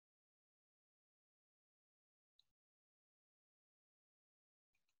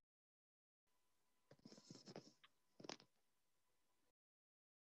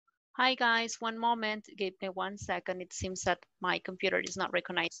Hi guys, one moment, give me 1 second. It seems that my computer is not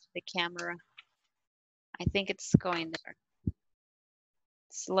recognizing the camera. I think it's going there.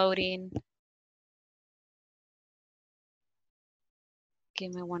 It's loading.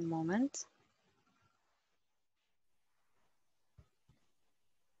 Give me 1 moment.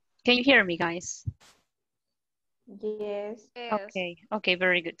 Can you hear me, guys? Yes. Okay, okay,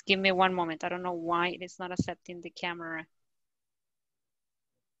 very good. Give me 1 moment. I don't know why it is not accepting the camera.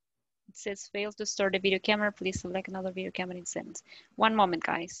 It says fail to start the video camera. Please select another video camera in settings. 1 moment,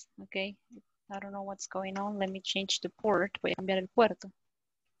 guys. Okay, I don't know what's going on. Let me change the port. Voy a cambiar el puerto.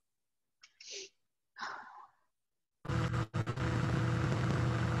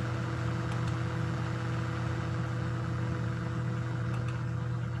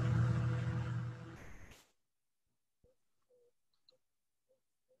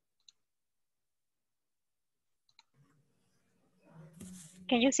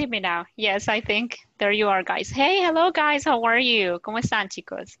 Can you see me now? Yes, I think. There you are, guys. Hey, hello, guys. How are you? ¿Cómo están,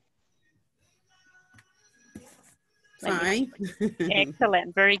 chicos? Fine.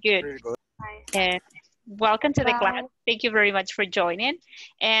 Excellent. Very good. And welcome to the class. Thank you very much for joining.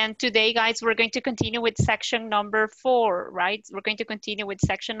 And today, guys, we're going to continue with section number 4, right? We're going to continue with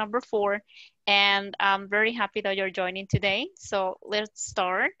section number 4. And I'm very happy that you're joining today. So let's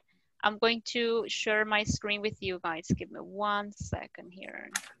start. I'm going to share my screen with you guys. Give me 1 second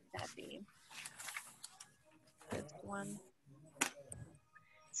here. Happy. This one.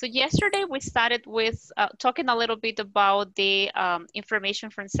 So yesterday we started with talking a little bit about the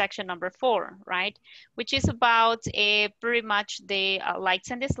information from section number 4, right? Which is about pretty much the likes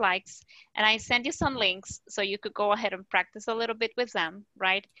and dislikes. And I sent you some links so you could go ahead and practice a little bit with them,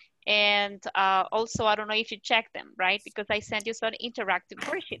 right? And also, I don't know if you checked them, right? Because I sent you some interactive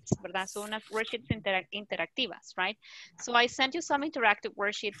worksheets, ¿verdad? So unas worksheets interactivas, right? So I sent you some interactive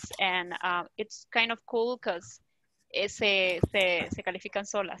worksheets and it's kind of cool because se califican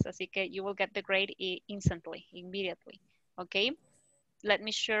solas, así que you will get the grade instantly, immediately, okay? Let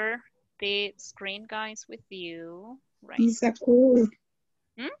me share the screen, guys, with you. Right. It's a cool.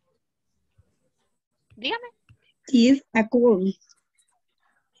 ¿Mm? Dígame. It's a cool.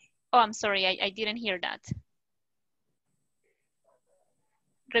 Oh, I'm sorry, I didn't hear that.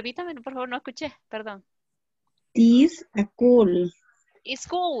 Repítame, por favor, no escuché, perdón. It's a cool. It's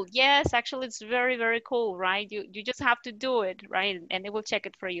cool. Yes, actually, it's very, very cool, right? You just have to do it, right? And it will check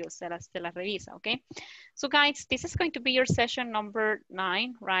it for you. Se la revisa, okay? So, guys, this is going to be your session number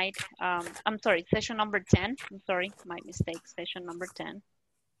 9, right? I'm sorry, session number 10. I'm sorry, my mistake, session number 10.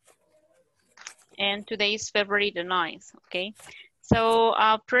 And today is February the 9th, okay? So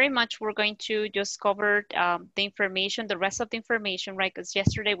pretty much we're going to just cover the information, the rest of the information, right? Because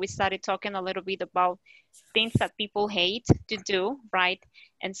yesterday we started talking a little bit about things that people hate to do, right?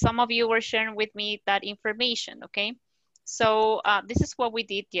 And some of you were sharing with me that information, okay? So this is what we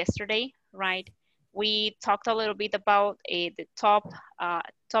did yesterday, right? We talked a little bit about the top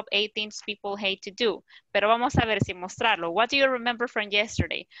 8 things people hate to do. Pero vamos a ver si mostrarlo. What do you remember from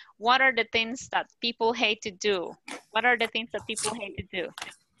yesterday? What are the things that people hate to do? What are the things that people hate to do?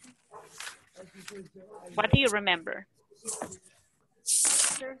 What do you remember?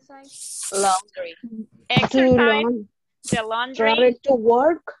 Exercise. Laundry. Exercise, the laundry. Travel to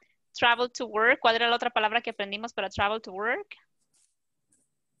work. Travel to work. ¿Cuál era la otra palabra que aprendimos para travel to work?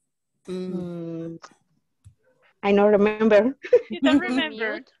 I don't remember. You don't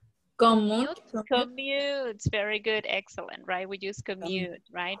remember? Commute. Commute. Very good. Excellent, right? We use commute,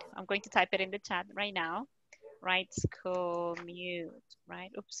 right? I'm going to type it in the chat right now. Right? Commute,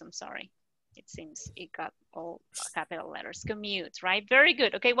 right? Oops, I'm sorry. It seems it got all capital letters. Commute, right? Very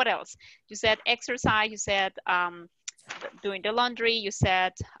good. Okay, what else? You said exercise. You said doing the laundry. You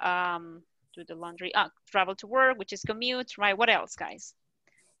said do the laundry. Travel to work, which is commute, right? What else, guys?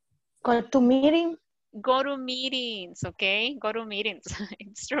 Go to meeting. Go to meetings, okay? Go to meetings.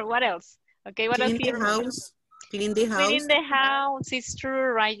 It's true. What else? Okay, what else? Clean the house. Clean the house. Cleaning the house. It's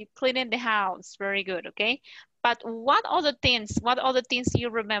true, right? You cleaning the house. Very good, okay? But what other things do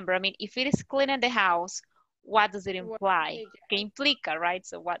you remember? I mean, if it is cleaning the house, what does it imply? Que implica, right?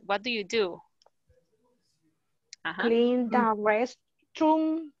 So what do you do? Clean the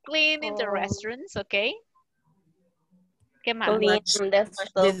restroom. Cleaning the restrooms, okay? ¿Qué más? Wash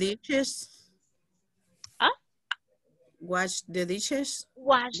the dishes. Wash the dishes.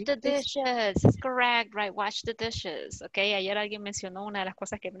 Wash the dishes. That's correct, right? Wash the dishes. Okay, ayer alguien mencionó una de las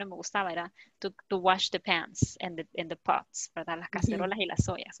cosas que a mí no me gustaba era to wash the pans and the pots, ¿verdad? Las cacerolas y las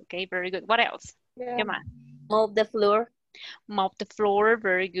ollas. Okay, very good. What else? Yeah. ¿Qué más? Mop the floor. Mop the floor.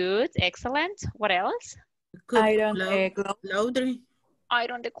 Very good. Excellent. What else? Iron laundry.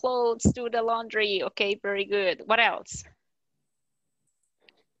 iron the clothes, do the laundry. Okay, very good. What else?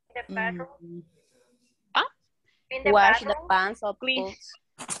 Wash the pants or Clean. clothes.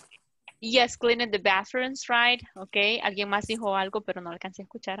 Yes, cleaning the bathrooms, right? Okay, alguien más dijo algo, pero no alcancé a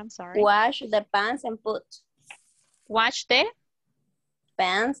escuchar, I'm sorry. Wash the pants and put. Wash the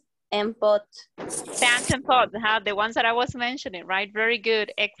Pants and put. pans and pots, the ones that I was mentioning, right? Very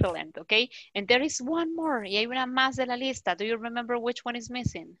good, excellent, okay? And there is one more, y hay una más de la lista. Do you remember which one is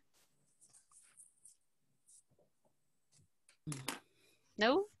missing?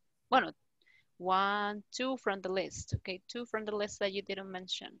 No? Bueno, 1, 2 from the list, okay? 2 from the list that you didn't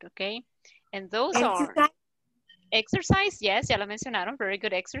mention, okay? And those are exercise, yes, ya la mencionaron, very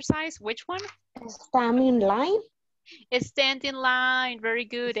good exercise. Which one? Stand in line. Stand in line, very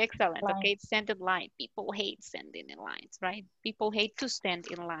good, excellent, okay? Stand in line. People hate standing in lines, right? People hate to stand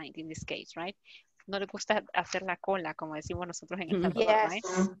in line in this case, right? No les gusta hacer la cola, como decimos nosotros en El Salvador, Yes. right?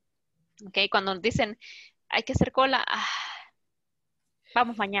 Okay, cuando nos dicen, hay que hacer cola,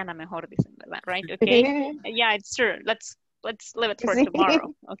 vamos mañana mejor, dicen, ¿verdad? Right, okay? Yeah, it's true. Let's leave it for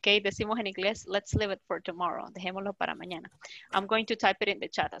tomorrow, okay? Decimos en inglés, let's leave it for tomorrow. Dejémoslo para mañana. I'm going to type it in the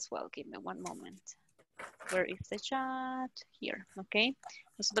chat as well. Give me one moment. Where is the chat? Here, okay?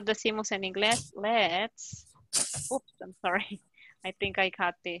 Nosotros decimos en inglés, let's, oops, I'm sorry. I think I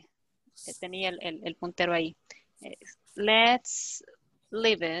got tenía el puntero ahí. Let's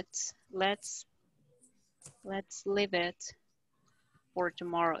leave it, let's leave it for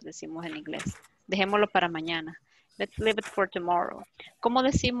tomorrow, decimos en inglés. Dejémoslo para mañana. Let's leave it for tomorrow. ¿Cómo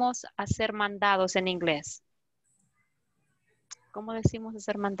decimos hacer mandados en inglés? ¿Cómo decimos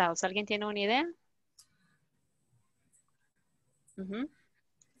hacer mandados? ¿Alguien tiene una idea?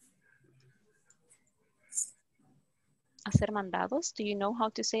 Hacer mandados. Do you know how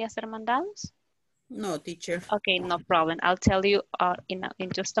to say hacer mandados? No, teacher. Okay, no problem. I'll tell you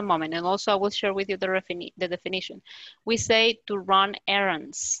in just a moment. And also I will share with you the definition. We say to run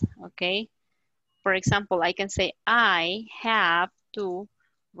errands, okay? For example, I can say, I have to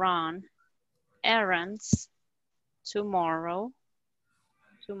run errands tomorrow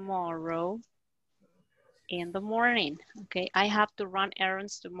in the morning, okay? I have to run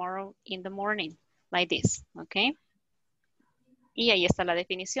errands tomorrow in the morning, like this, okay? Y ahí está la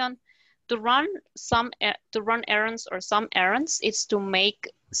definición. To run errands or some errands is to make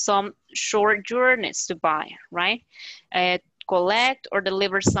some short journeys to buy, right? Collect or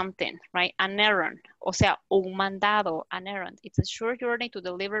deliver something, right? An errand, o sea, un mandado, an errand. It's a short journey to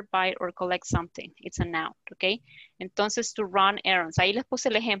deliver, buy, or collect something. It's a noun, okay? Entonces, to run errands. Ahí les puse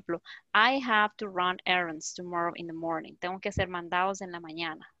el ejemplo. I have to run errands tomorrow in the morning. Tengo que hacer mandados en la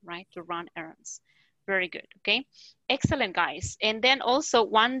mañana, right? To run errands. Very good, okay? Excellent, guys. And then also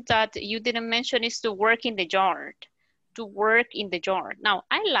one that you didn't mention is to work in the yard. To work in the yard. Now,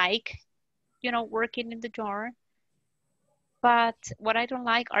 I like, you know, working in the yard. But what I don't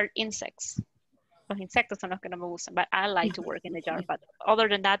like are insects. Los insectos son los que no me gustan, but I like to work in the yard. But other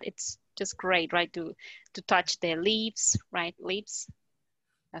than that, it's just great, right? To touch the leaves, right? Leaves,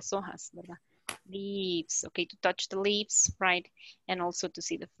 las hojas, ¿verdad? Leaves, okay, to touch the leaves, right? And also to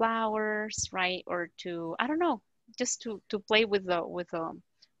see the flowers, right? Or to, I don't know, just to play with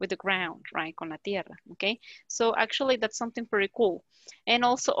the ground, right? Con la tierra, okay? So actually that's something pretty cool. And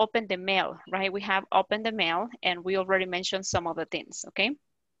also open the mail, right? We have opened the mail and we already mentioned some of the things, okay?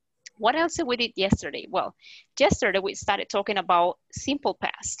 What else did we did yesterday? Well, yesterday we started talking about simple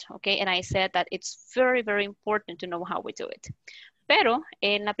past, okay? And I said that it's very, very important to know how we do it. Pero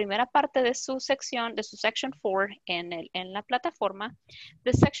en la primera parte de su sección, de su section 4 en la plataforma,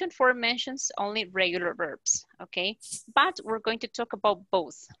 the section 4 mentions only regular verbs, okay? But we're going to talk about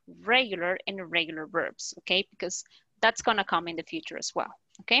both regular and irregular verbs, okay? Because that's gonna come in the future as well,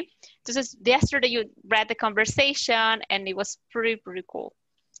 okay? Entonces, yesterday you read the conversation and it was pretty, pretty cool.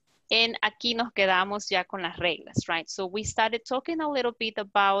 And aquí nos quedamos ya con las reglas, right? So we started talking a little bit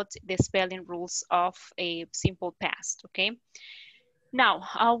about the spelling rules of a simple past, okay? Now,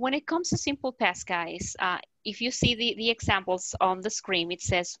 when it comes to simple past, guys, if you see the examples on the screen, it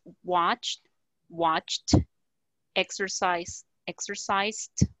says watched, watched, exercise,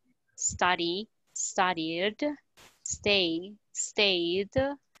 exercised, study, studied, stay, stayed,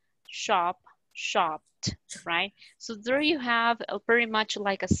 shop, shopped, right? So there you have pretty much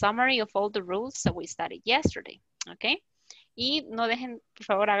like a summary of all the rules that we studied yesterday, okay? Y no dejen, por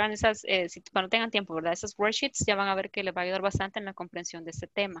favor, hagan esas, cuando tengan tiempo, ¿verdad? Esas worksheets ya van a ver que les va a ayudar bastante en la comprensión de este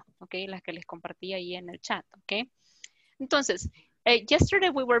tema, ¿ok? Las que les compartí ahí en el chat, ¿ok? Entonces, yesterday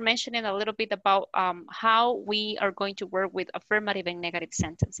we were mentioning a little bit about how we are going to work with affirmative and negative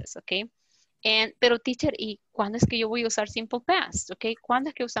sentences, ¿ok? Pero teacher, ¿y cuándo es que yo voy a usar simple past? Okay, ¿cuándo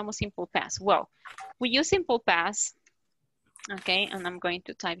es que usamos simple past? Well, we use simple past. Okay, and I'm going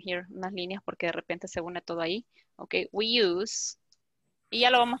to type here unas líneas porque de repente se une todo ahí. Okay, we use, y ya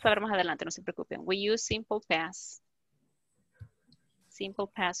lo vamos a ver más adelante, no se preocupen. We use simple past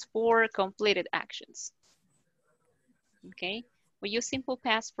for completed actions. Okay, we use simple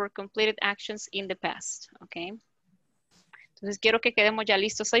past for completed actions in the past. Okay. Entonces quiero que quedemos ya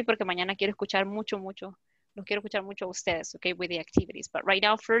listos hoy porque mañana quiero escuchar mucho, los quiero escuchar mucho a ustedes, okay, with the activities. But right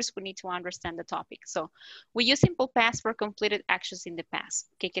now, first, we need to understand the topic. So, we use simple past for completed actions in the past.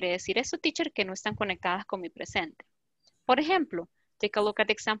 ¿Qué quiere decir eso, teacher? Que no están conectadas con mi presente. Por ejemplo, take a look at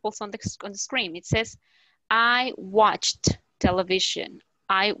the examples on the screen. It says, I watched television.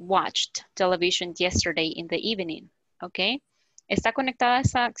 I watched television yesterday in the evening. Okay. ¿Está conectada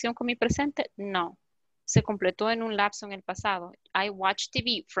esa acción con mi presente? No. Se completó en un lapso en el pasado. I watched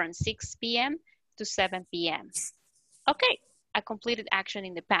TV from 6 p.m. to 7 p.m. Okay, a completed action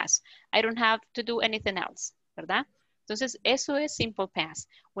in the past. I don't have to do anything else, ¿verdad? Entonces, eso es simple past.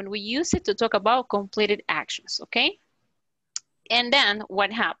 When we use it to talk about completed actions, okay? And then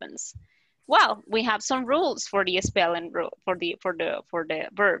what happens? Well, we have some rules for the spelling rule, for the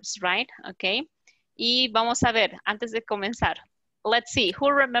verbs, right? Okay. Y vamos a ver, antes de comenzar, let's see,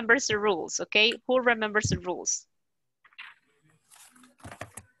 who remembers the rules, okay? Who remembers the rules?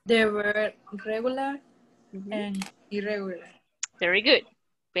 There were regular and irregular. Very good.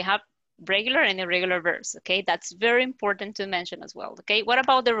 We have regular and irregular verbs, okay? That's very important to mention as well, okay? What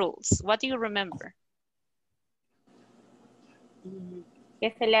about the rules? What do you remember?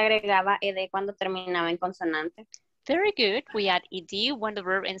 Que se le agregaba ed cuando terminaba en consonante. Very good. We add ed when the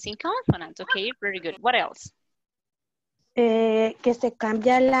verb ends in consonant, okay? Very good. What else? Que se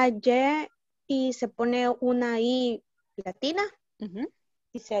cambia la y se pone una I latina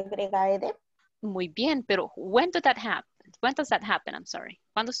y se agrega ed. Muy bien, pero when does that happen? When does that happen? I'm sorry.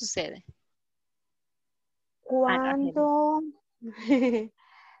 ¿Cuándo sucede? Cuando,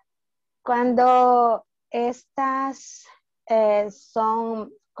 cuando estas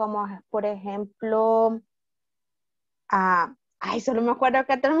son como, por ejemplo, ay, solo me acuerdo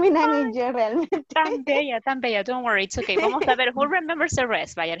que terminan en Y realmente. Tan bella, don't worry, it's okay. Vamos a ver, who remembers the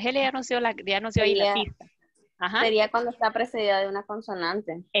rest? Vaya, Argelia ya nos dio ahí la pista. Ajá. Sería cuando está precedida de una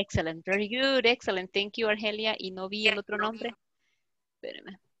consonante. Excellent, very good, excellent. Thank you, Argelia. Y no vi el otro nombre.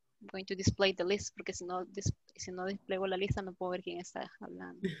 Espérame. I'm going to display the list porque si no despliego la lista no puedo ver quién está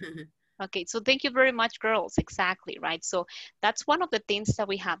hablando. Okay, so thank you very much, girls. Exactly, right? So that's one of the things that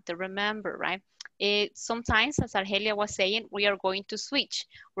we have to remember, right? Sometimes, as Argelia was saying, we are going to switch.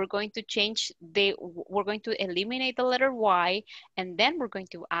 We're going to we're going to eliminate the letter Y, and then we're going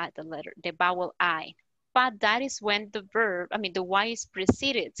to add the vowel I. But that is when the Y is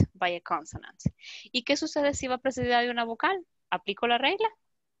preceded by a consonant. ¿Y qué sucede si va precedida de una vocal? ¿Aplico la regla?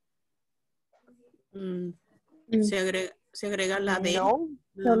 Se agrega la D. No,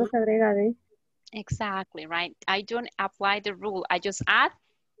 solo se agrega D. Exactly, right? I don't apply the rule. I just add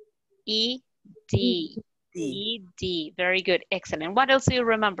ED. ED. Very good. Excellent. What else do you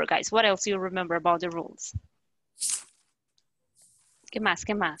remember, guys? What else do you remember about the rules? ¿Qué más?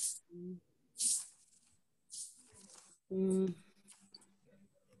 ¿Qué más?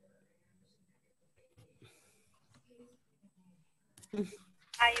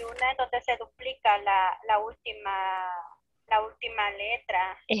 Hay una en donde se duplica la última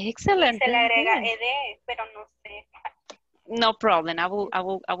letra. Excellent. Y se le agrega ed, pero no sé. No problem. I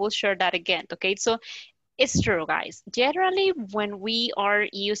will share that again. Okay, so it's true, guys. Generally, when we are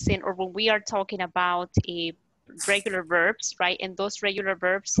using or when we are talking about regular verbs, right? And those regular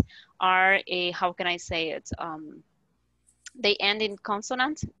verbs are how can I say it? They end in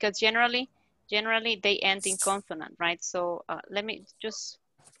consonant because generally they end in consonant, right? So let me just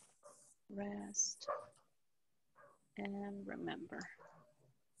rest and remember.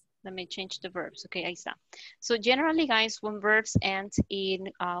 Let me change the verbs. Okay, ahí está. So generally, guys, when verbs end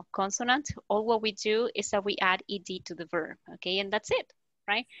in consonant, all what we do is that we add ed to the verb, okay? And that's it,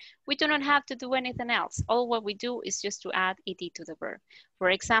 right? We do not have to do anything else. All what we do is just to add ed to the verb. For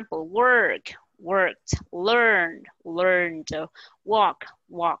example, work, worked, learned, learned, walk,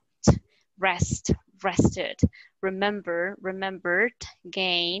 walked, rest, rested, remember, remembered,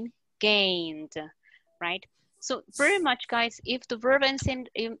 gain, gained, right? So very much, guys, if the verb ends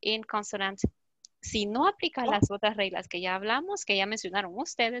in consonant, si no aplica las otras reglas que ya hablamos, que ya mencionaron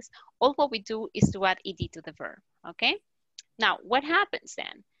ustedes, all what we do is to add ed to the verb, okay? Now, what happens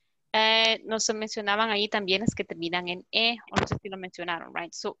then? Nos mencionaban ahí también las que terminan en o no sé si lo mencionaron,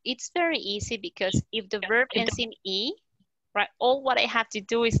 right? So it's very easy because if the verb ends in E, right? All what I have to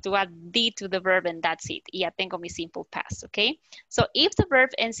do is to add D to the verb and that's it. Y ya tengo mi simple past, okay? So if the verb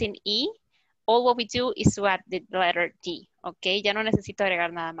ends in E, all what we do is to add the letter D, okay? Ya no necesito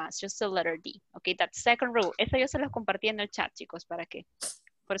agregar nada más, just the letter D, okay? That second rule. Esa yo se las compartí en el chat, chicos, para que,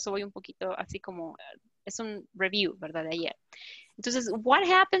 por eso voy un poquito así como, es un review, ¿verdad? De ayer. Entonces, what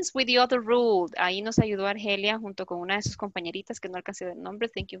happens with the other rule? Ahí nos ayudó Argelia junto con una de sus compañeritas que no alcancé el nombre.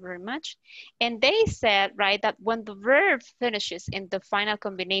 Thank you very much. And they said, right, that when the verb finishes in the final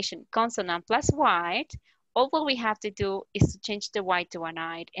combination, consonant plus Y, all what we have to do is to change the Y to an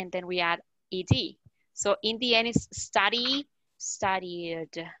I, and then we add ED. So in the end, it's study,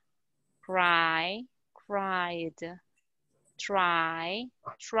 studied, cry, cried, try,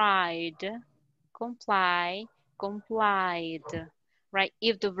 tried, comply, complied, right?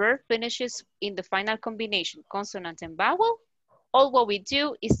 If the verb finishes in the final combination, consonant and vowel, all what we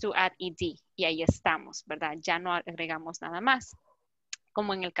do is to add ED. Y ahí estamos, ¿verdad? Ya no agregamos nada más.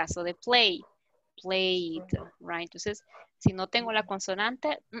 Como en el caso de play, played, right? Entonces, si no tengo la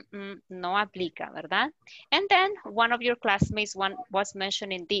consonante, no aplica, ¿verdad? And then, one of your classmates was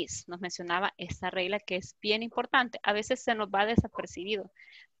mentioning this. Nos mencionaba esta regla que es bien importante. A veces se nos va desapercibido,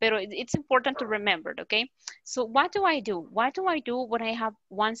 pero it's important to remember, okay? So, what do I do? What do I do when I have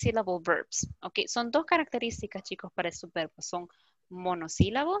one syllable verbs? Okay, son dos características, chicos, para estos verbos. Son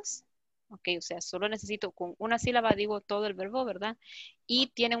monosílabos. Ok, o sea, solo necesito con una sílaba digo todo el verbo, ¿verdad?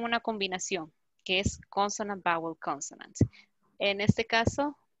 Y tienen una combinación que es consonant, vowel, consonant. En este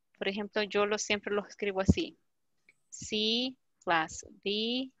caso, por ejemplo, yo siempre los escribo así. C plus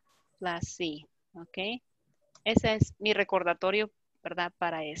B plus C, ¿ok? Ese es mi recordatorio, ¿verdad?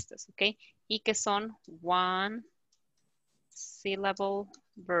 Para estos, ¿ok? Y que son one syllable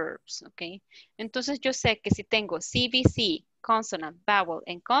verbs, ¿ok? Entonces yo sé que si tengo CBC, consonant, vowel,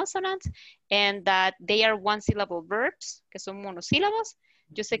 and consonant, and that they are one syllable verbs, que son monosílabos,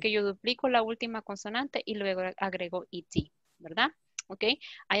 yo sé que yo duplico la última consonante y luego agrego ET, ¿verdad? ¿Ok?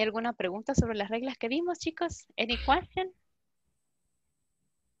 ¿Hay alguna pregunta sobre las reglas que vimos, chicos? Any question?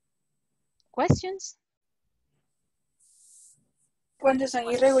 Questions? Cuando son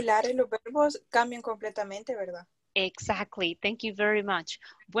irregulares los verbos cambian completamente, ¿verdad? Exactly. Thank you very much.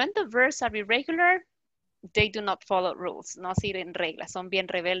 When the verbs are irregular, they do not follow rules, no siguen reglas, son bien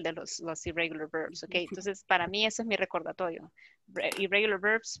rebeldes los irregular verbs, ¿ok? Entonces, para mí eso es mi recordatorio. Irregular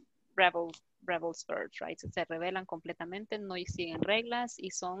verbs, rebels verbs, right? Se rebelan completamente, no siguen reglas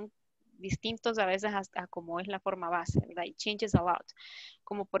y son distintos a veces hasta como es la forma base, ¿verdad? It changes a lot.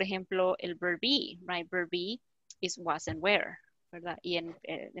 Como por ejemplo el verb be, right? Verb be is was and were, ¿verdad? Y en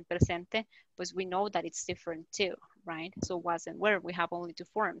presente, pues we know that it's different too, right? So was and were, we have only two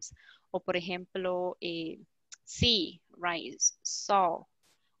forms. O por ejemplo, see, right, is saw,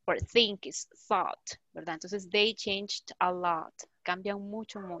 or think is thought, ¿verdad? Entonces, they changed a lot. Cambian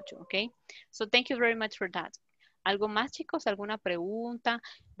mucho, mucho, ¿ok? So, thank you very much for that. ¿Algo más, chicos? ¿Alguna pregunta?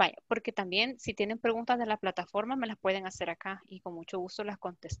 Vaya, porque también si tienen preguntas de la plataforma me las pueden hacer acá y con mucho gusto las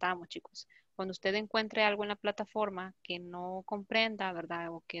contestamos, chicos. Cuando usted encuentre algo en la plataforma que no comprenda, ¿verdad?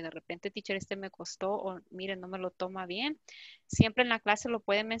 O que de repente, teacher, me costó o miren, no me lo toma bien, siempre en la clase lo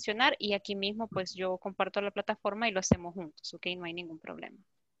pueden mencionar y aquí mismo pues yo comparto la plataforma y lo hacemos juntos, ¿ok? No hay ningún problema.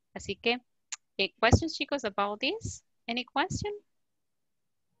 Así que, questions, chicos, about this? Any question?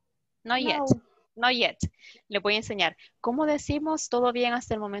 Not yet. Not yet. Le voy a enseñar. ¿Cómo decimos todo bien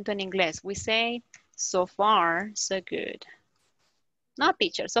hasta el momento en inglés? We say, so far, so good. No,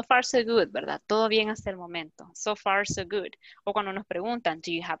 teacher, so far, so good, ¿verdad? Todo bien hasta el momento. So far, so good. O cuando nos preguntan,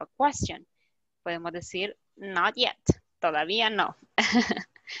 do you have a question? Podemos decir, not yet. Todavía no.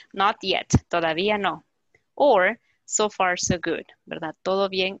 Not yet. Todavía no. Or, so far, so good, ¿verdad? Todo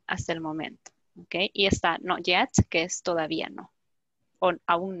bien hasta el momento. ¿Ok? Y está not yet, que es todavía no. O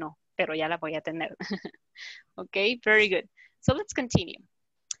aún no, pero ya la voy a tener. Ok, very good. So let's continue.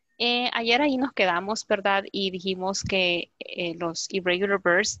 Ayer ahí nos quedamos, ¿verdad? Y dijimos que los irregular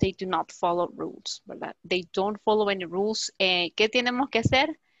verbs, they do not follow rules, ¿verdad? They don't follow any rules. ¿Qué tenemos que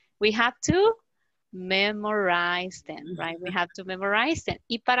hacer? We have to memorize them, right? We have to memorize them.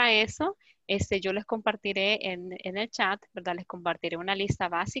 Y para eso, yo les compartiré en el chat, ¿verdad? Les compartiré una lista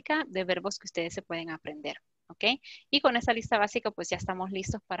básica de verbos que ustedes se pueden aprender, ¿ok? Y con esa lista básica, pues ya estamos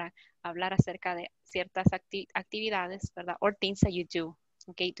listos para hablar acerca de ciertas actividades, ¿verdad? Or things that you do,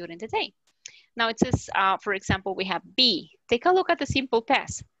 okay, during the day. Now it says, for example, we have be. Take a look at the simple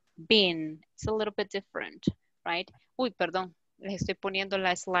past. Been. It's a little bit different, right? Uy, perdón. Les estoy poniendo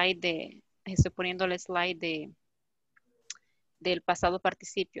la slide del pasado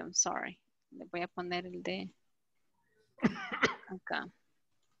participio. I'm sorry. Le voy a poner el de acá.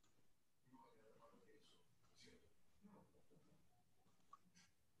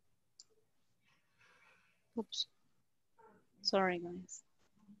 Oops. Sorry, guys.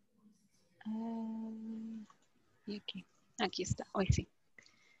 Y aquí está. Hoy sí.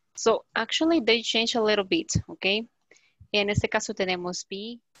 So, actually, they change a little bit, okay? En este caso tenemos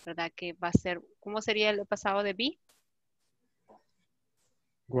be, ¿verdad? Que va a ser, ¿cómo sería el pasado de be?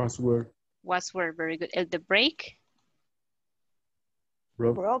 Was were. Was were, very good. El de break?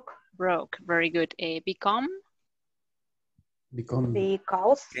 Broke. Broke, very good. Become? Become.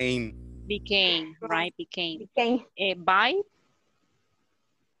 Because. Became, right? Became. Became. Buy?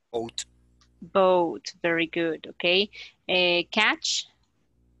 Boat. Boat, very good, okay. Catch?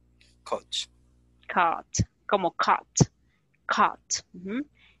 Coach. Caught, como caught. Caught.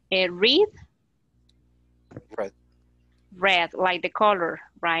 Read? Red. Red, like the color,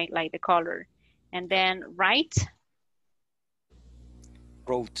 right? Like the color. And then write?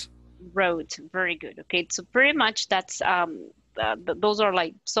 Wrote. Wrote, very good. Okay, so pretty much that's, those are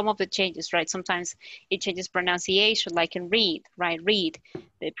like some of the changes, right? Sometimes it changes pronunciation, like in read, right? Read.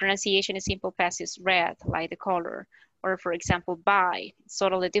 The pronunciation in simple past is red, like the color. Or for example, buy, it's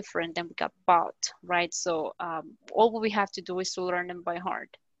totally different than we got bought, right? So all we have to do is to learn them by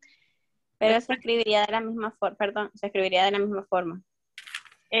heart. Pero se escribiría de la misma forma, perdón, se escribiría de la misma forma.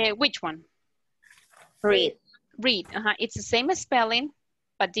 Which one? Read. Read, it's the same spelling,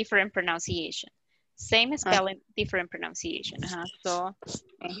 but different pronunciation. Same spelling, different pronunciation. So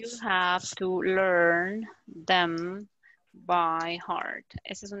you have to learn them by heart.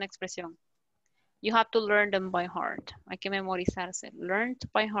 Esa es una expresión. You have to learn them by heart. Hay que memorizarse. Learned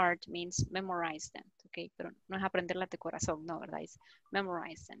by heart means memorize them. Okay, pero no es aprenderlas de corazón, no, ¿verdad? Es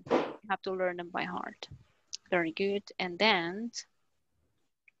memorize them. You have to learn them by heart. Very good. And then,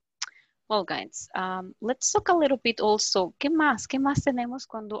 well, guys, let's talk a little bit also. ¿Qué más? ¿Qué más tenemos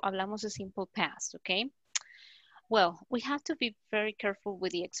cuando hablamos de simple past? Okay. Well, we have to be very careful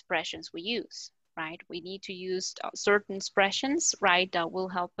with the expressions we use, right? We need to use certain expressions, right, that will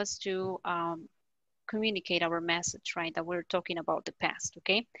help us to communicate our message, right? That we're talking about the past,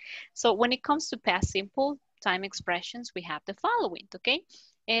 okay? So when it comes to past simple time expressions, we have the following, okay?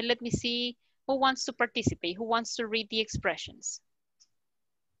 And let me see who wants to participate, who wants to read the expressions.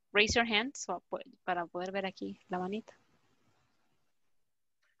 Raise your hand so, para poder ver aquí la manita.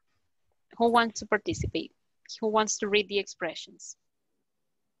 Who wants to participate? Who wants to read the expressions?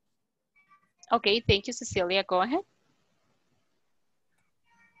 Okay, thank you, Cecilia. Go ahead.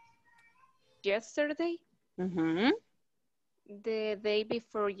 Yesterday. The day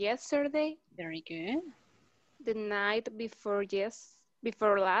before yesterday. Very good. The night before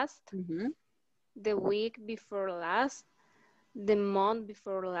last. The week before last. The month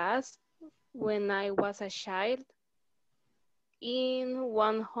before last. When I was a child. In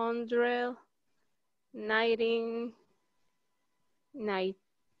 199.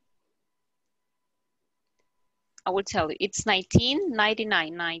 I will tell you, it's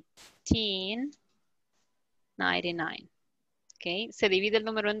 1999, 1999, okay? Se divide el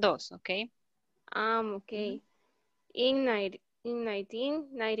número en dos, okay? Okay. In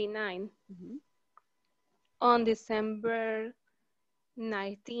 1999, on December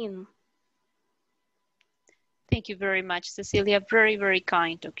 19. Thank you very much, Cecilia. Very, very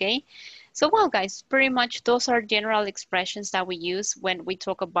kind, okay? So, well, guys, pretty much those are general expressions that we use when we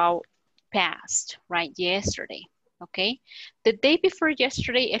talk about past, right? Yesterday, okay? The day before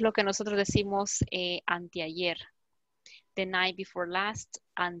yesterday es lo que nosotros decimos anteayer. The night before last,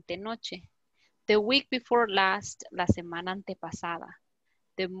 antenoche. The week before last, la semana antepasada.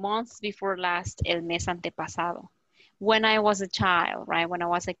 The month before last, el mes antepasado. When I was a child, right? When I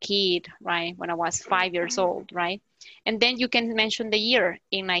was a kid, right? When I was 5 years old, right? And then you can mention the year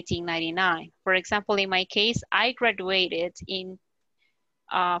in 1999. For example, in my case, I graduated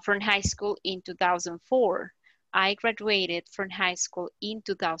from high school in 2004. I graduated from high school in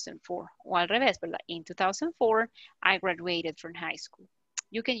 2004. O al revés, ¿verdad? In 2004, I graduated from high school.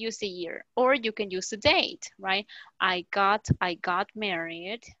 You can use the year or you can use the date, right? I got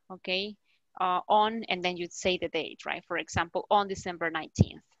married, okay? And then you'd say the date, right? For example, on December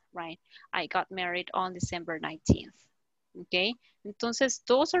 19th, right? I got married on December 19th, okay? Entonces,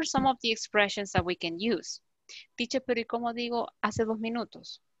 those are some of the expressions that we can use. Teacher, pero ¿y cómo digo hace 2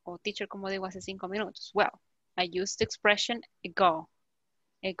 minutos? O teacher, ¿cómo digo hace 5 minutos? Well, I used the expression ago,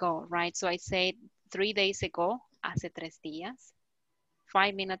 right? So I said 3 days ago, hace 3 días.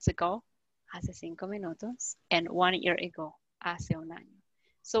 5 minutes ago, hace 5 minutos. And 1 year ago, hace un año.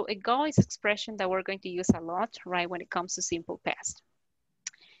 So ago is an expression that we're going to use a lot, right, when it comes to simple past.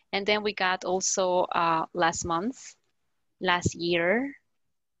 And then we got also last month, last year,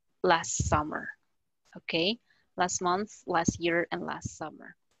 last summer, okay? Last month, last year, and last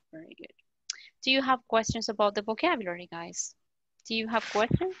summer. Very good. Do you have questions about the vocabulary, guys? Do you have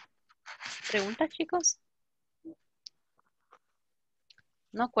questions? ¿Preguntas, chicos?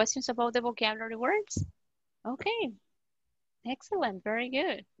 No questions about the vocabulary words? Okay. Excellent. Very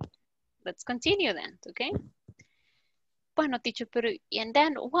good. Let's continue then, okay? Bueno, teacher, and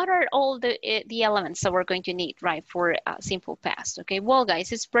then what are all the elements that we're going to need, right, for simple past, okay? Well,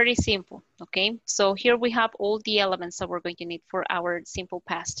 guys, it's pretty simple, okay? So here we have all the elements that we're going to need for our simple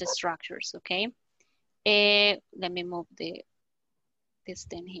past structures, okay? Let me move this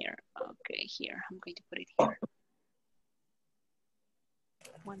thing here. Okay, here, I'm going to put it here.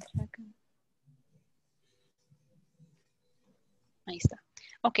 1 second. Ahí está.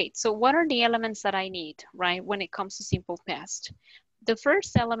 Okay, so what are the elements that I need, right, when it comes to simple past? The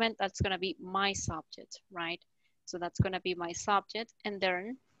first element, that's going to be my subject, right? So that's going to be my subject, and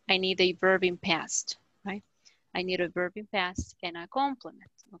then I need a verb in past, right? I need a verb in past and a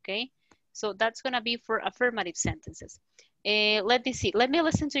complement, okay? So that's going to be for affirmative sentences. Let me see. Let me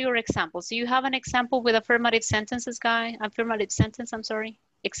listen to your examples. Do you have an example with affirmative sentences, guy? Affirmative sentence, I'm sorry.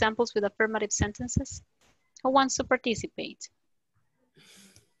 Examples with affirmative sentences? Who wants to participate?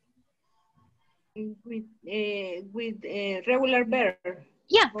 With regular verb.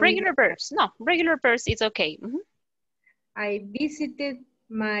 Yeah, regular verbs. No, regular verbs is okay. Mm-hmm. I visited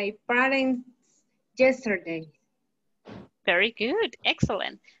my parents yesterday. Very good.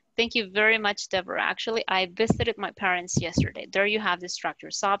 Excellent. Thank you very much, Deborah. Actually, I visited my parents yesterday. There you have the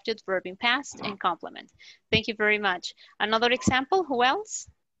structure: subject, verb in past, and complement. Thank you very much. Another example, who else?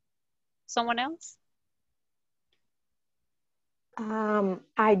 Someone else?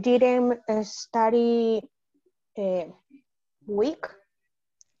 I didn't study week.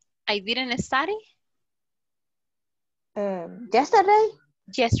 I didn't study? Yesterday?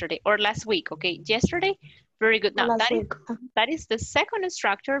 Yesterday or last week, okay. Yesterday, very good. Now that is the second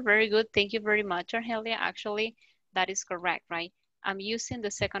structure, very good. Thank you very much, Argelia. Actually, that is correct, right? I'm using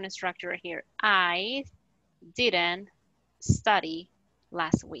the second structure here. I didn't study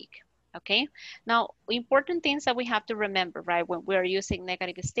last week. Okay, now important things that we have to remember, right, when we're using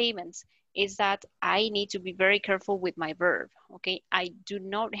negative statements is that I need to be very careful with my verb. Okay, I do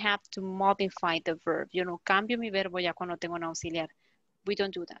not have to modify the verb. Yo no cambio mi verbo ya cuando tengo un auxiliar. We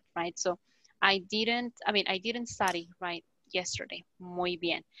don't do that, right? So I didn't study, right, yesterday. Muy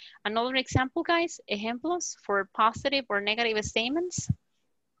bien. Another example, guys, ejemplos for positive or negative statements.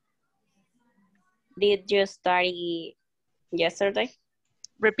 Did you study yesterday?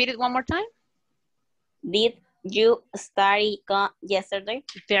 Repeat it one more time. Did you study yesterday?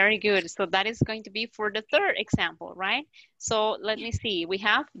 Very good. So that is going to be for the third example, right? So let me see. We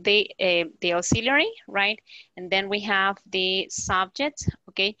have the auxiliary, right? And then we have the subject,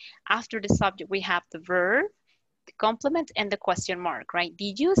 okay? After the subject, we have the verb, the complement, and the question mark, right?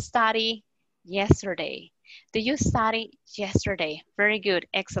 Did you study yesterday? Did you study yesterday? Very good.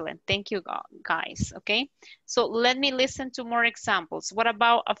 Excellent. Thank you, guys. Okay. So let me listen to more examples. What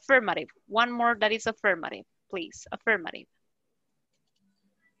about affirmative? One more that is affirmative, please. Affirmative.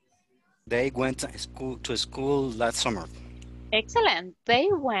 They went to school last summer. Excellent. They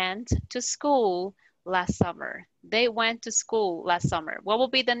went to school last summer. They went to school last summer. What will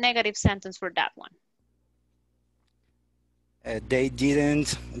be the negative sentence for that one? They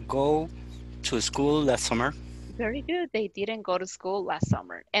didn't go to school last summer. Very good. They didn't go to school last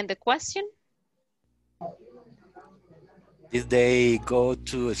summer. And the question? Did they go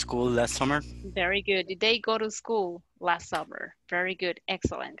to school last summer? Very good. Did they go to school last summer? Very good.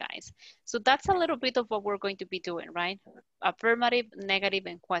 Excellent, guys. So that's a little bit of what we're going to be doing, right? Affirmative, negative,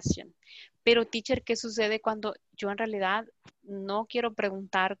 and question. Pero, teacher, ¿qué sucede cuando yo en realidad no quiero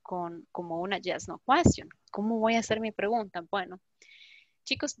preguntar como una yes, no question? ¿Cómo voy a hacer mi pregunta? Bueno,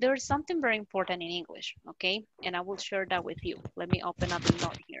 chicos, there is something very important in English, okay? And I will share that with you. Let me open up the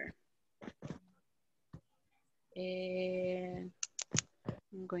note here. I'm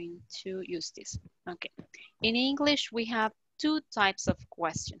going to use this. Okay. In English, we have two types of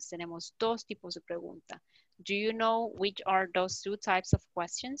questions. Tenemos dos tipos de pregunta. Do you know which are those two types of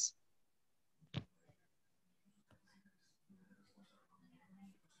questions?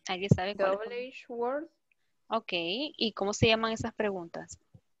 ¿Alguien sabe cuál es? Word. Ok. ¿Y cómo se llaman esas preguntas?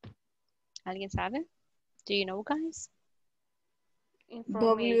 ¿Alguien sabe? Do you know, guys?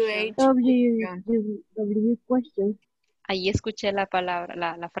 W question. Ahí escuché la palabra,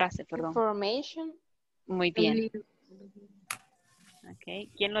 la frase, perdón. Information. Muy bien.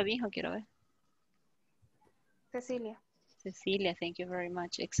 Ok. ¿Quién lo dijo? Quiero ver. Cecilia. Cecilia, thank you very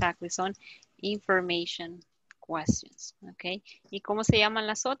much. Exactly. Son information questions. Ok. ¿Y cómo se llaman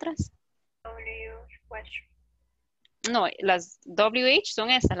las otras? W question. No, las WH son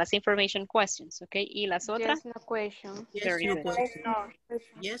estas, las information questions, ¿ok? Y las otras. Yes, no question. Yes, Very no good. question.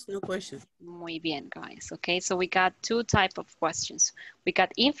 Yes, no question. Muy bien, guys. Okay, so we got two type of questions. We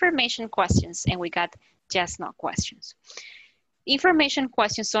got information questions and we got yes, no questions. Information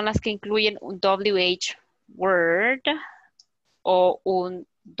questions son las que incluyen un WH word o un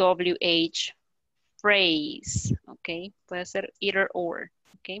WH phrase. Ok, puede ser either or.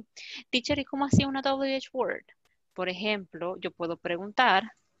 Ok, teacher, ¿y cómo hacía una WH word? Por ejemplo, yo puedo preguntar,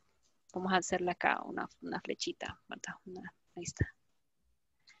 vamos a hacerle acá una flechita, ¿verdad? Ahí está.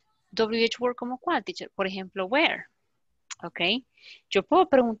 WH word como cuál, teacher? Por ejemplo, where. Ok. Yo puedo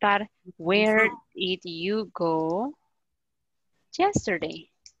preguntar, where did you go yesterday?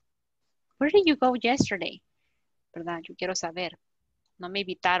 Where did you go yesterday? ¿Verdad? Yo quiero saber. No me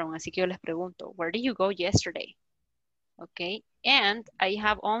invitaron, así que yo les pregunto, where did you go yesterday? Ok. And I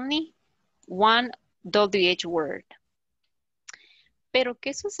have only one WH word. Pero,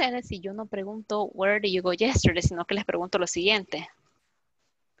 ¿qué sucede si yo no pregunto, where did you go yesterday? Sino que les pregunto lo siguiente.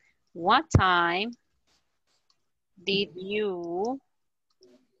 What time did you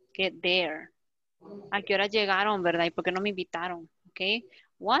get there? ¿A qué hora llegaron, verdad? ¿Y por qué no me invitaron? ¿Ok?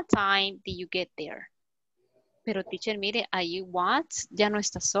 What time did you get there? Pero, teacher, mire, ahí what ya no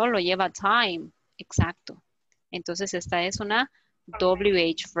está solo, lleva time. Exacto. Entonces, esta es una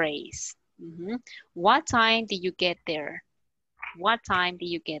WH phrase. What time did you get there? What time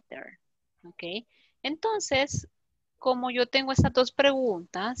did you get there? ¿Ok? Entonces, como yo tengo estas dos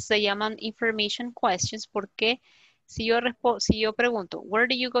preguntas, se llaman information questions porque si yo pregunto, where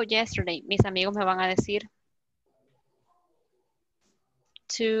did you go yesterday? Mis amigos me van a decir,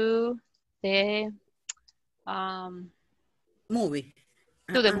 to the movie.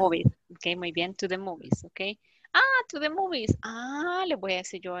 To the movies. Ok, muy bien, to the movies, ok. Ah, to the movies. Ah, le voy a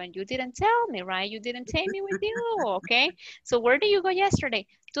decir yo, and you didn't tell me, right? You didn't take me with you, okay? So where did you go yesterday?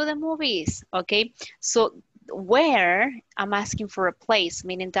 To the movies, okay? So where, I'm asking for a place,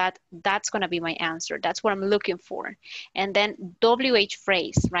 meaning that that's going to be my answer. That's what I'm looking for. And then WH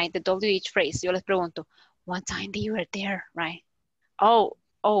phrase, right? The WH phrase, yo les pregunto, what time did you were there, right?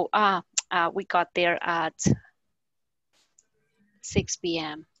 We got there at 6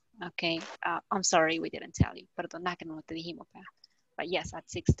 p.m. Okay, I'm sorry we didn't tell you. Perdona que no te dijimos, but yes, at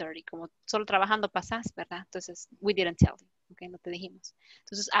 6:30. Como solo trabajando pasás, ¿verdad? Entonces, we didn't tell you. Okay, no te dijimos.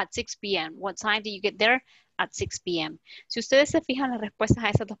 Entonces, at 6 p.m. What time did you get there? At 6 p.m. Si ustedes se fijan, las respuestas a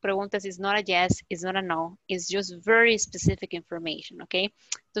esas dos preguntas is not a yes, is not a no. It's just very specific information, okay?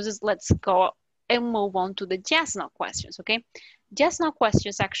 Entonces, let's go and move on to the yes, no questions, okay? Yes, no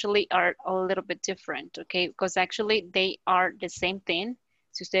questions actually are a little bit different, okay? Because actually they are the same thing.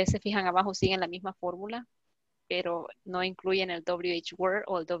 Si ustedes se fijan abajo, siguen la misma fórmula, pero no incluyen el WH word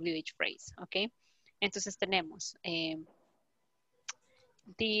o el WH phrase, okay? Entonces tenemos,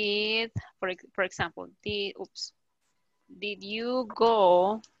 for example, did you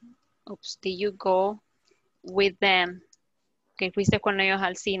go with them? Que fuiste con ellos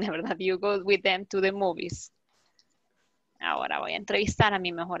al cine, ¿verdad? You go with them to the movies. Ahora voy a entrevistar a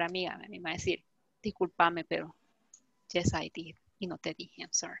mi mejor amiga. A mí me va a decir, discúlpame, pero yes, I did. Y no te dije,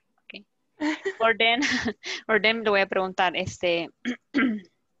 I'm sorry. Okay. Or then le voy a preguntar,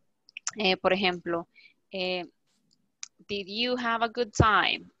 por ejemplo, did you have a good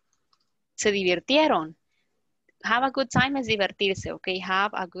time? ¿Se divirtieron? Have a good time es divertirse, ok?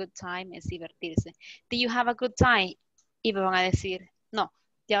 Have a good time es divertirse. Did you have a good time? Y me van a decir, no,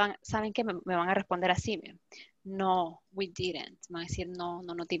 ¿saben qué? Me van a responder así, bien. No, we didn't. Me van a decir, no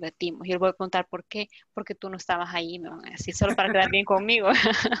nos divertimos. Y yo les voy a preguntar, ¿por qué? Porque tú no estabas ahí, me van a decir, solo para quedar bien conmigo.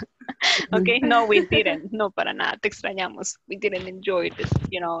 Ok, no, we didn't. No, para nada, te extrañamos. We didn't enjoy this,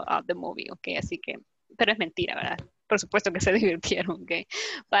 the movie, ok? Así que, pero es mentira, ¿verdad? Por supuesto que se divirtieron, ok?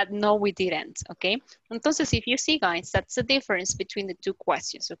 But no, we didn't, ok? Entonces, if you see, guys, that's the difference between the two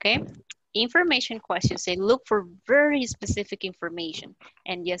questions, ok? Information questions, they look for very specific information.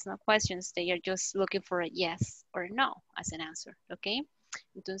 And yes, no questions, they are just looking for a yes or no as an answer, ¿ok?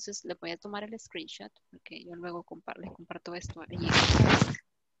 Entonces, le voy a tomar el screenshot, porque yo luego les comparto esto.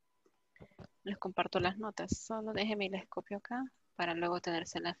 Les comparto las notas. Solo déjenme y les copio acá para luego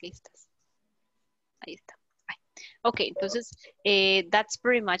tenerse en las listas. Ahí está. Ok, entonces, that's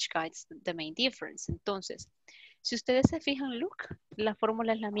pretty much, guys, the main difference. Entonces, si ustedes se fijan, look, la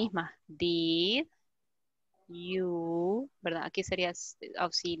fórmula es la misma. Did you, ¿verdad? Aquí sería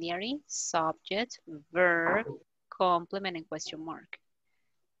auxiliary, subject, verb, complement and question mark.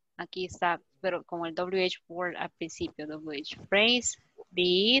 Aquí está, pero con el WH word al principio, WH phrase,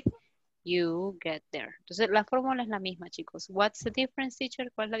 did you get there. Entonces, la fórmula es la misma, chicos. What's the difference,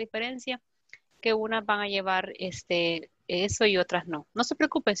 teacher? ¿Cuál es la diferencia? que unas van a llevar eso y otras no. No se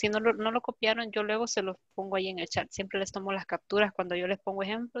preocupen, si no lo copiaron, yo luego se los pongo ahí en el chat. Siempre les tomo las capturas cuando yo les pongo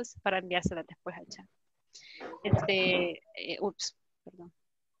ejemplos para enviárselas después al chat. Ups, perdón.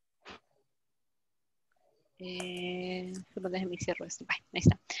 Solo déjenme cierro esto. Ahí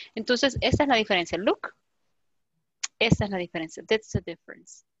está. Entonces, esta es la diferencia. Look. Esta es la diferencia. That's the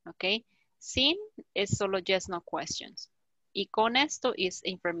difference. ¿Ok? Sin es solo yes, no questions. Y con esto is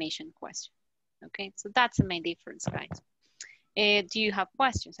information question. Okay, so that's the main difference, guys. Do you have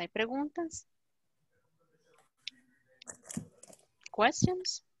questions? ¿Hay preguntas?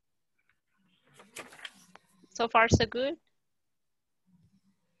 Questions? So far, so good?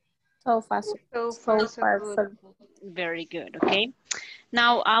 So far, so good. Very good, okay.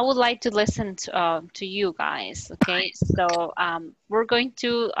 Now, I would like to listen to you guys, okay? So, we're going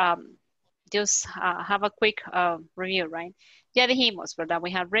to just have a quick review, right? Ya dijimos, ¿verdad?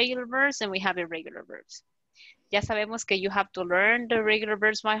 We have regular verbs and we have irregular verbs. Ya sabemos que you have to learn the regular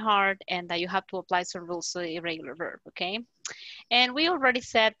verbs by heart and that you have to apply some rules to the irregular verb, okay? And we already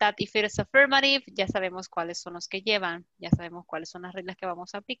said that if it is affirmative, ya sabemos cuáles son los que llevan, ya sabemos cuáles son las reglas que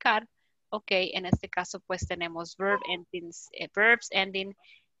vamos a aplicar. Ok, en este caso pues tenemos verbs ending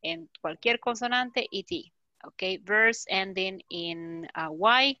en cualquier consonante y T. Ok, verbs ending in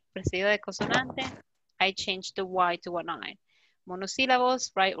Y, precedido de consonante, I change the Y to an I.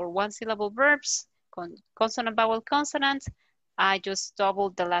 Monosílabos, right, or one syllable verbs, consonant, vowel, consonant, I just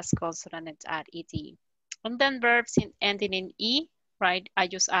double the last consonant at ED. And then verbs ending in E, right, I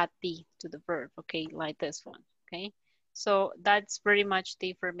just add T to the verb, okay, like this one, okay. So that's pretty much the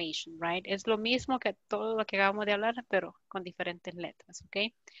information, right? Es lo mismo que todo lo que acabamos de hablar, pero con diferentes letras,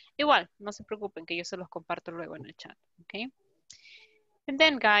 okay. Igual, no se preocupen que yo se los comparto luego en el chat, okay. And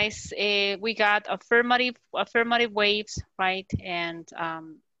then, guys, we got affirmative waves, right? And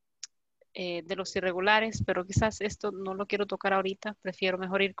de los irregulares, pero quizás esto no lo quiero tocar ahorita. Prefiero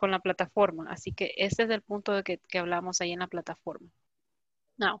mejor ir con la plataforma. Así que este es el punto de que hablamos ahí en la plataforma.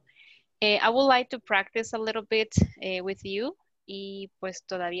 Now, I would like to practice a little bit with you. Y pues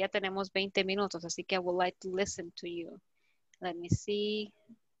todavía tenemos 20 minutos, así que I would like to listen to you. Let me see.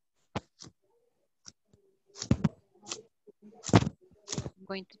 I'm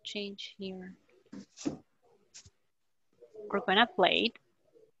going to change here. We're going to play it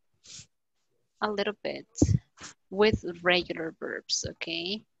a little bit with regular verbs,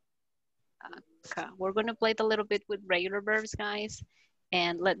 okay? We're going to play it a little bit with regular verbs, guys.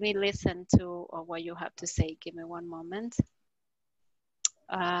 And let me listen to what you have to say. Give me one moment.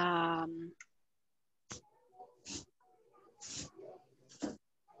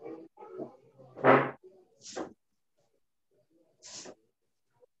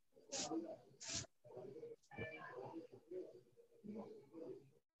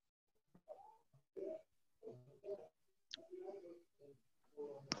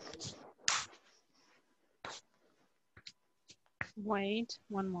 Wait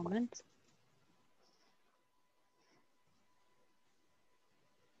one moment.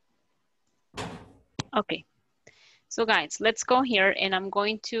 Okay. So guys, let's go here and I'm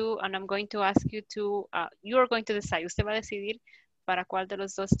going to ask you to, you're going to decide, usted va a decidir para cuál de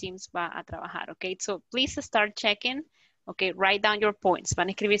los dos teams va a trabajar, okay? So please start checking, okay? Write down your points, van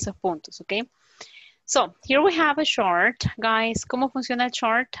a escribir sus puntos, okay? So here we have a chart, guys. ¿Cómo funciona el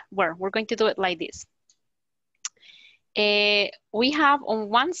chart? Well, we're going to do it like this. We have on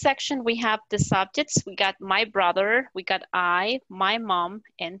one section, we have the subjects. We got my brother, we got I, my mom,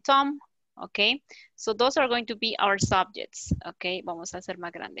 and Tom. Okay, so those are going to be our subjects. Okay, vamos a hacer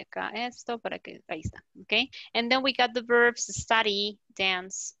más grande acá esto para que, ahí está. Okay, and then we got the verbs study,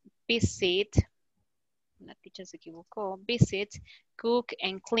 dance, visit. La teacher se equivocó. Visit, cook,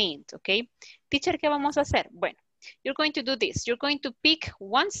 and clean. Okay, teacher, ¿qué vamos a hacer? Bueno, you're going to do this. You're going to pick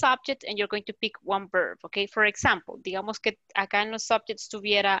one subject and you're going to pick one verb. Okay, for example, digamos que acá en los subjects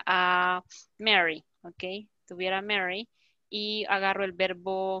tuviera a Mary. Okay, tuviera Mary y agarro el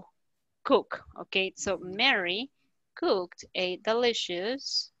verbo cook. Okay, so Mary cooked a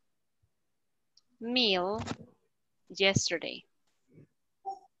delicious meal yesterday.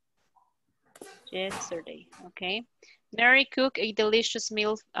 Okay. Mary cooked a delicious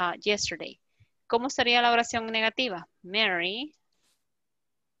meal yesterday. ¿Cómo sería la oración negativa? Mary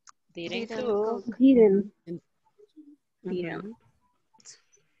didn't cook. Didn't.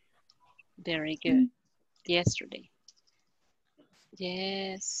 Very good. Yesterday.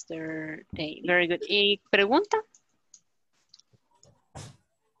 Very good. ¿Y pregunta?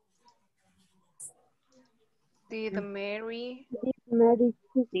 Did Mary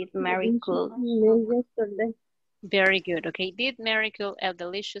cook yesterday? Very good. Okay. Did Mary cook a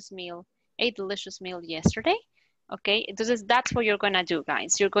delicious meal? a delicious meal yesterday. Okay, entonces that's what you're gonna do,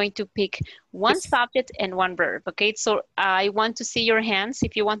 guys. You're going to pick one subject and one verb, okay? So I want to see your hands.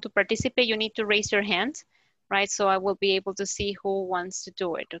 If you want to participate, you need to raise your hand, right? So I will be able to see who wants to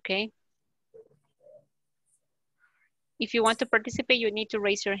do it, okay? If you want to participate, you need to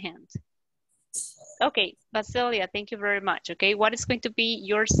raise your hand. Okay, Basilia, thank you very much, okay? What is going to be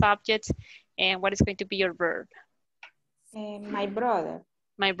your subject and what is going to be your verb? My brother.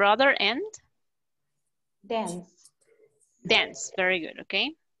 My brother and? Dance. Dance, very good,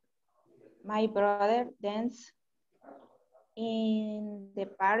 okay? My brother danced in the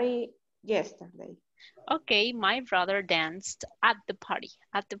party yesterday. Okay, my brother danced at the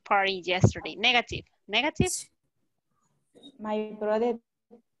party yesterday. Negative, negative? My brother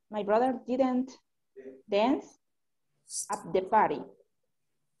didn't dance at the party.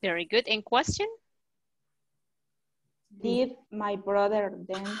 Very good. And question? Did my brother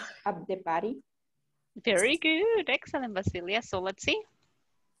dance at the party? Very good. Excellent, Basilia. So let's see.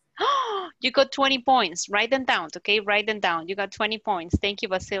 You got 20 points. Write them down, okay? Write them down. You got 20 points. Thank you,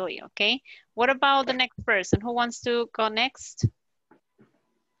 Basilia, okay? What about the next person? Who wants to go next?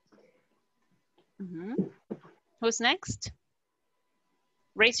 Who's next?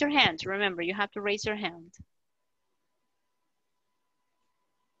 Raise your hand. Remember, you have to raise your hand.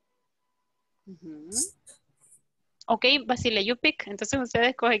 Ok, Basile, you pick. Entonces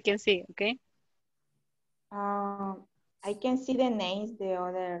ustedes cogen quién sigue, ok? I can see the names, the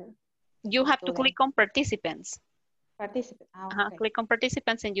other. You have to click on participants. Participants. Okay. Click on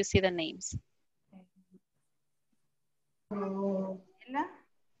participants and you see the names. Estela.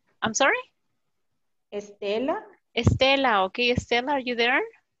 I'm sorry? Estela. Estela, okay. Estela, are you there?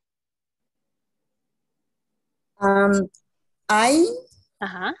 I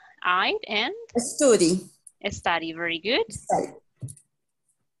and? Study. Study, very good. Study.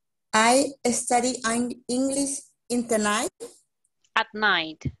 I study English in the night. At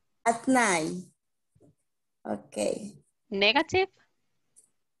night. At night. Okay. Negative?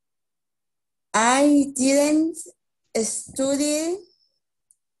 I didn't study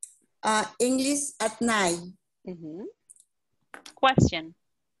English at night. Question.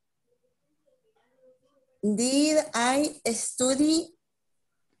 Did I study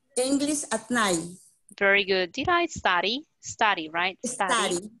English at night? Very good. Did I study? Study, right?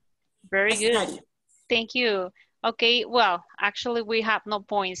 Study. Very good. Study. Thank you. Okay, well, actually we have no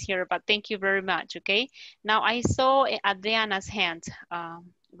points here, but thank you very much, okay? Now I saw Adriana's hand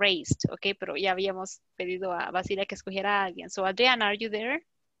raised, okay, pero ya habíamos pedido a Basilia que escogiera a alguien. So Adriana, are you there?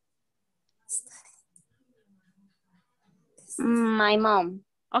 My mom.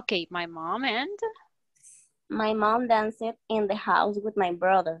 Okay, my mom and? My mom danced in the house with my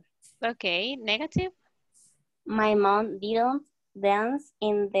brother. Okay, negative? My mom didn't dance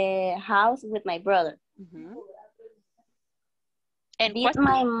in the house with my brother. And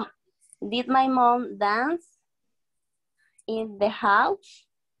did my mom dance in the house?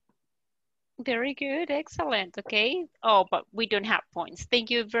 Very good, excellent, okay. Oh, but we don't have points. Thank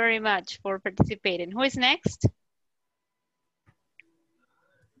you very much for participating. Who is next?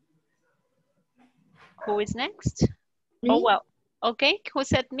 Who is next? Me? Oh, well, okay, who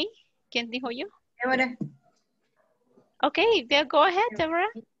said me? ¿Quién dijo yo? Deborah. Okay, there, go ahead, Deborah.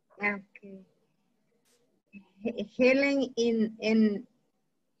 Okay. Helen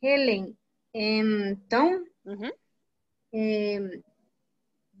and Tom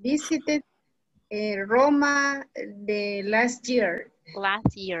visited Roma the last year.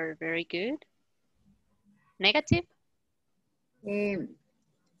 Last year, very good. Negative?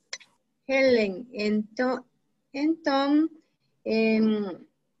 Helen and Tom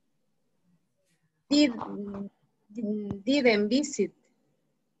didn't visit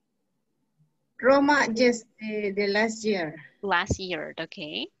Roma just the last year. Last year,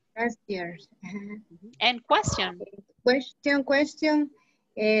 okay. Last year. And question? Question.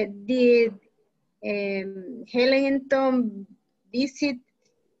 Did Helen and Tom visit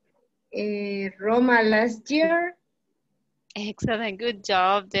Roma last year? Excellent, good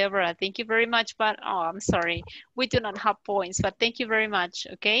job, Deborah. Thank you very much, but oh, I'm sorry. We do not have points, but thank you very much,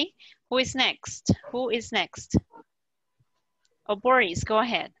 okay? Who is next? Who is next? Oh, Boris, go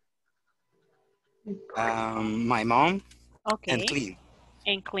ahead. My mom. Okay. And clean.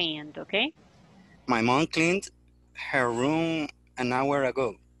 And cleaned, okay? My mom cleaned her room an hour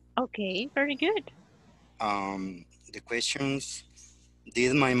ago. Okay, very good. The questions,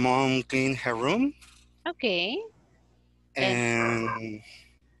 did my mom clean her room? Okay. And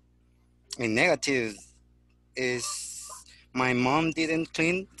in negative is my mom didn't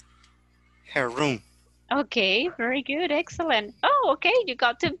clean her room. Okay, very good, excellent. Oh, okay, you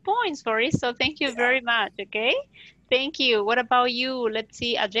got 10 points for it, so thank you very much, okay? Thank you. What about you? Let's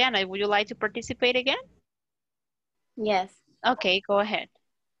see, Adriana, would you like to participate again? Yes. Okay, go ahead.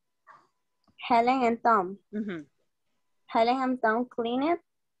 Helen and Tom. Mm-hmm. Helen and Tom cleaned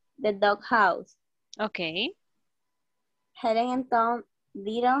the dog house. Okay. Helen and Tom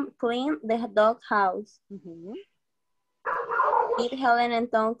didn't clean the dog house. Mm-hmm. Did Helen and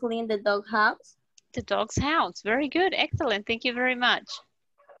Tom clean the dog house? The dog's house. Very good. Excellent. Thank you very much.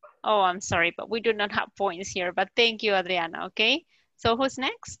 Oh, I'm sorry, but we do not have points here. But thank you, Adriana. Okay. So who's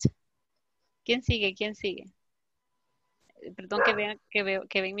next? ¿Quién sigue? ¿Quién sigue? Perdón que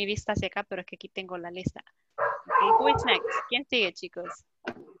ven mi vista hacia acá, pero es que aquí tengo la lista. Okay. Who is next? ¿Quién sigue, chicos?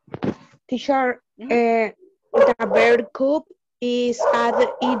 Teacher, Mm-hmm. the verb could is add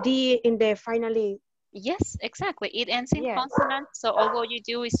ed in the finally. Yes, exactly. It ends in consonant, so all what you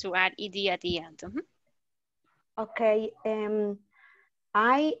do is to add ed at the end. Mm-hmm. Okay.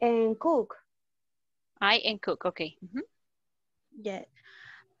 I and cook. I and cook. Okay. Mm-hmm. Yeah.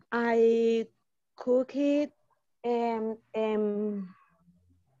 I cook it. I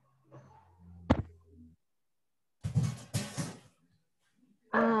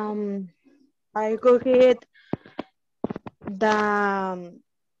cook it.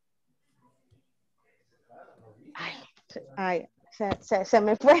 Se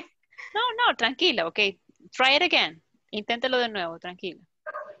me fue. No, tranquila, okay. Try it again. Inténtelo de nuevo, tranquila.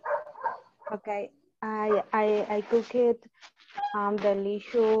 Okay. I cook it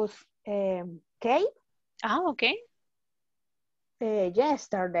delicious cake. Ah, okay.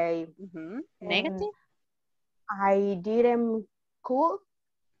 Yesterday. Mm-hmm. Negative? I didn't cook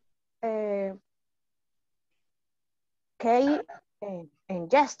cake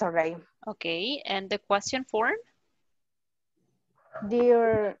yesterday. Okay, and the question form?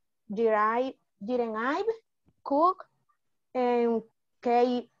 Didn't I cook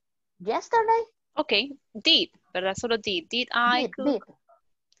cake yesterday? Okay, did, ¿verdad? Solo did. Did I cook? Did.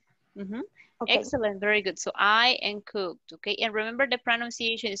 Mm-hmm. Okay. Excellent, very good. So I and cooked, okay? And remember the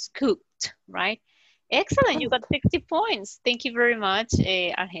pronunciation is cooked, right? Excellent, you got 60 points. Thank you very much,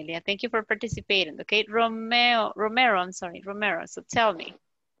 Argelia. Thank you for participating, okay? Romero, so tell me.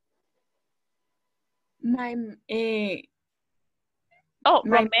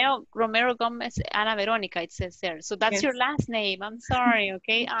 Romero Gomez, Ana Veronica, it says there. So that's your last name. I'm sorry,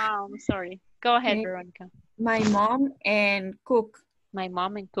 okay? I'm sorry. Go ahead, Veronica. My mom and cook. My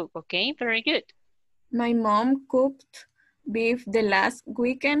mom and cook, okay? Very good. My mom cooked beef the last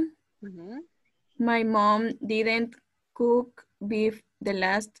weekend. Mm-hmm. My mom didn't cook beef the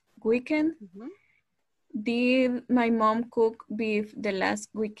last weekend. Mm-hmm. Did my mom cook beef the last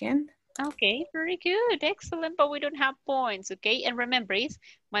weekend? Okay, very good. Excellent, but we don't have points, okay? And remember,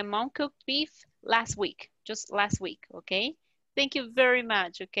 my mom cooked beef last week, just last week, okay? Thank you very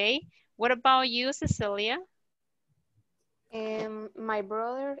much, okay? What about you, Cecilia? My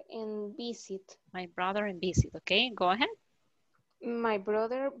brother and visit. My brother and visit, okay? Go ahead. My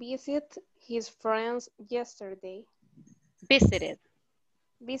brother visited his friends yesterday. Visited.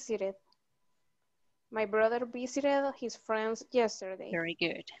 Visited. My brother visited his friends yesterday. Very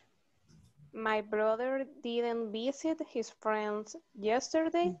good. My brother didn't visit his friends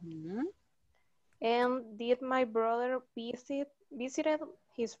yesterday. Mm-hmm. And did my brother visited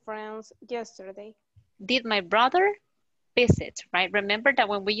his friends yesterday? Did my brother visit, right? Remember that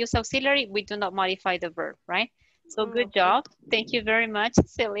when we use auxiliary, we do not modify the verb, right? So good job. Thank you very much,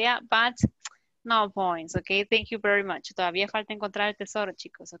 Celia, but no points, okay? Thank you very much. Todavía falta encontrar el tesoro,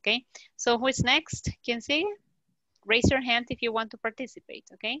 chicos, okay? So who is next? ¿Quién sigue? Raise your hand if you want to participate,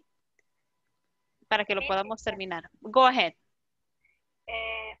 okay? Para que lo podamos terminar. Go ahead.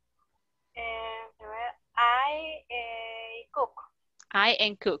 I cook. I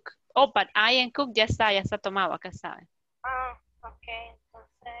and cook. Oh, but I and cook ya está tomado, acá está. Ah, okay.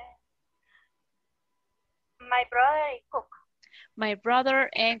 Entonces, my brother cook. My brother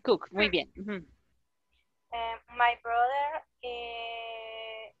and cook. Muy bien. Mm-hmm. My brother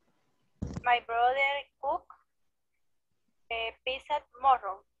cook pizza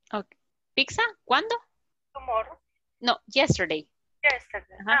tomorrow. Okay. ¿Pizza? ¿Cuándo? Tomorrow. No, yesterday.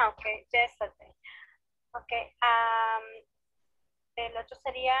 Yesterday. Okay, yesterday. Okay. El otro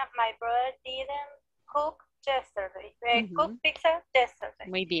sería my brother didn't cook yesterday. Cook pizza yesterday.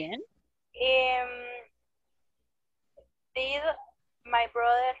 Muy bien. Did my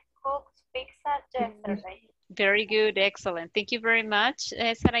brother cook pizza yesterday? Very good, excellent. Thank you very much,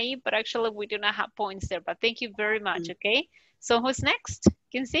 Sarai, but actually we do not have points there, but thank you very much, okay? So who's next?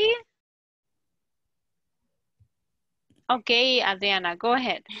 Can see? Okay, Adriana, go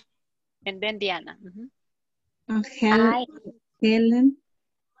ahead. And then Diana. Helen, Helen,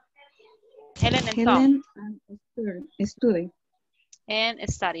 Helen and Tom. Helen and study. And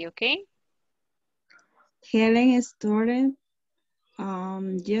study, okay? Helen started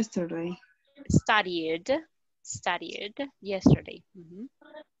yesterday. Studied yesterday.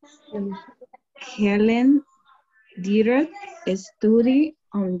 Helen didn't study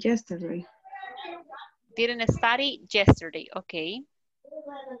on yesterday. Didn't study yesterday, okay?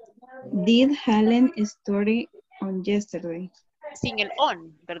 Did Helen study on yesterday? Sin el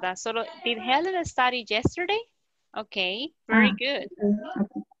on, ¿verdad? Solo, did Helen study yesterday? Okay, very good.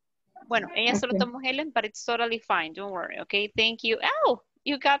 Okay. Bueno, ella solo tomó Helen, but it's totally fine. Don't worry, okay? Thank you. Oh,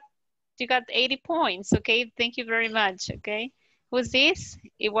 you got 80 points, okay? Thank you very much, okay? Who's this?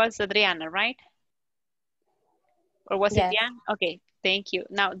 It was Adriana, right? Or was it Diana? Okay, thank you.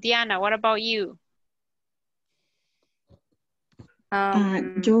 Now, Diana, what about you?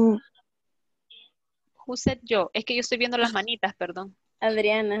 Yo. Who said yo? Es que yo estoy viendo las manitas, perdón.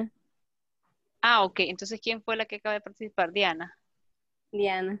 Adriana. Ah, ok. Entonces, ¿quién fue la que acaba de participar? Diana.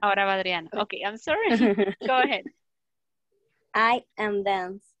 Diana. Ahora va Adriana. Ok, I'm sorry. Go ahead. I and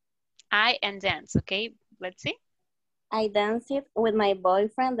dance. I and dance, okay? Let's see. I danced with my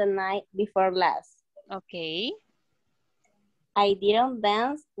boyfriend the night before last. Okay. I didn't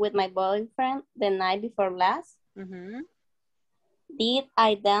dance with my boyfriend the night before last. Did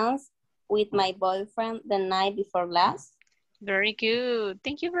I dance with my boyfriend the night before last? Very good.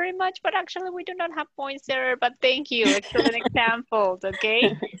 Thank you very much. But actually, we do not have points there. But thank you. Excellent examples,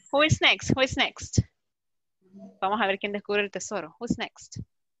 okay? Who is next? Who is next? Vamos a ver quién descubre el tesoro. Who's next?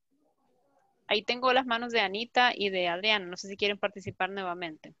 Ahí tengo las manos de Anita y de Adriana. No sé si quieren participar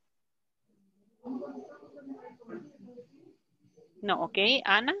nuevamente. No, okay.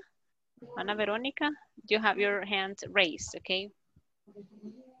 Ana Verónica, you have your hand raised, okay?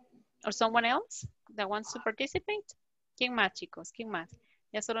 Or someone else that wants to participate? ¿Quién más, chicos? ¿Quién más?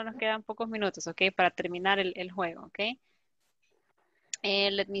 Ya solo nos quedan pocos minutos, okay, para terminar el juego, okay?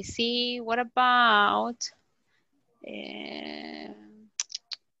 Let me see, what about...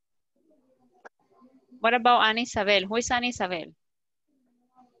 what about Ana Isabel? Who is Ana Isabel?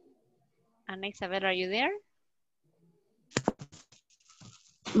 Ana Isabel, are you there?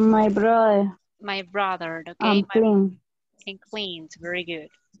 My brother. My brother, okay. Clean. And cleaned, very good.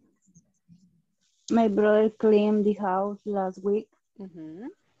 My brother cleaned the house last week.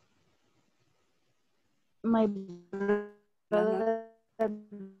 My brother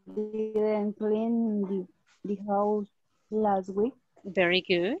didn't clean the house last week. Very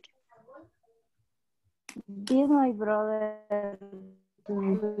good. Did my brother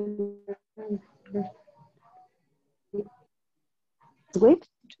week?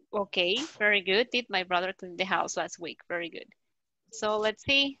 Okay, very good. Did my brother clean the house last week? Very good. So let's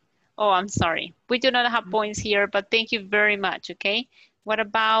see. Oh, I'm sorry. We do not have points here, but thank you very much, okay? What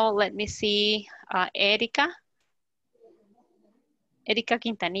about, let me see, Erika? Erika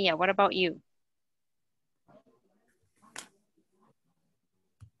Quintanilla, what about you?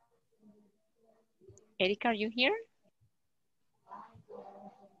 Erika, are you here?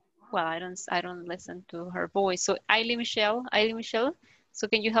 Well, I don't listen to her voice. So Aileen Michelle, so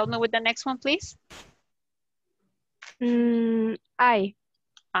can you help me with the next one, please?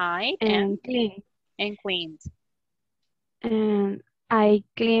 I and clean. And cleaned. And I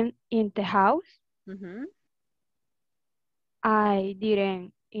cleaned in the house. I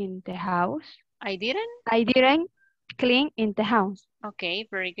didn't in the house. I didn't clean in the house. Okay,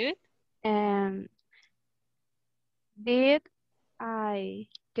 very good. And did I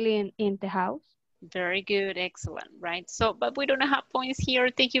clean in the house? Very good, excellent, right? So, but we don't have points here.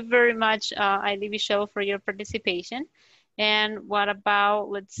 Thank you very much, Aileen Michelle, for your participation. And what about,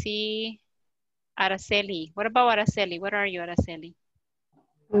 let's see, Araceli. What about Araceli? Where are you, Araceli?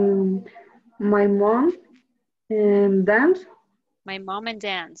 My mom and dance. My mom and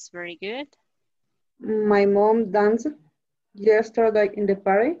dance, very good. My mom danced yesterday in the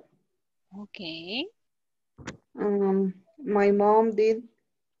party. Okay. My mom did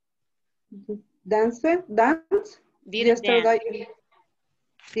dance yesterday.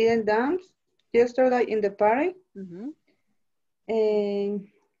 Didn't dance yesterday in the party. And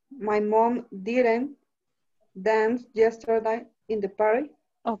my mom didn't dance yesterday in the party.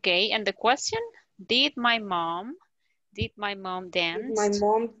 Okay, and the question, did my mom dance? Did my mom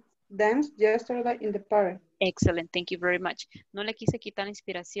dance yesterday in the party? Excellent, thank you very much. No le quise quitar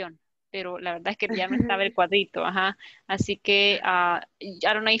inspiración, pero la verdad es que ya no estaba el cuadrito, ajá. Así que, I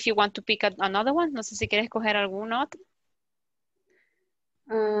don't know if you want to pick another one. No sé si quieres coger algún otro.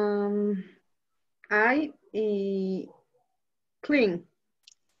 I clean.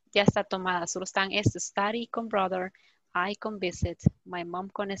 Ya está tomada. Solo están study con brother, I con visit, my mom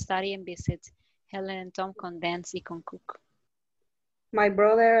con study and visit, Helen and Tom con dance y con cook. My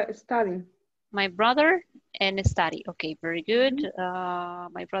brother studying. My brother and study. Okay, very good.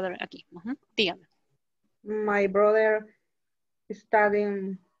 My brother, aquí. Dígame. My brother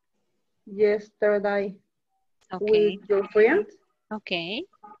studying yesterday Okay. with your friends. Okay.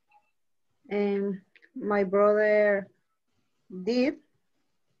 And my brother did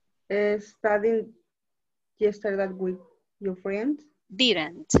studying yesterday with your friends.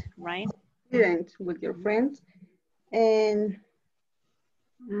 Didn't, right? Didn't with your friends. And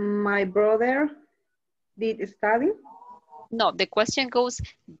my brother did study. No, the question goes,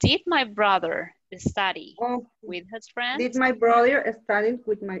 did my brother study with his friends? Did my brother study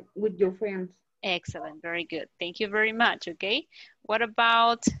with your friends? Excellent, very good. Thank you very much, okay? What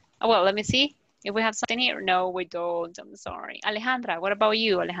about, well, let me see if we have something here. No, we don't, I'm sorry. Alejandra, what about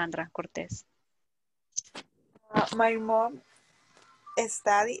you, Alejandra Cortez? My mom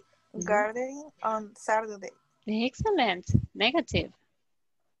studied gardening on Saturday. Excellent, negative.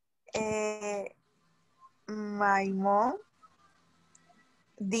 My mom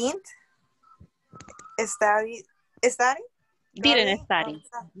didn't study. Didn't study.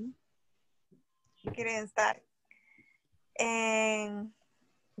 Didn't study. And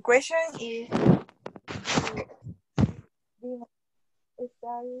question is, did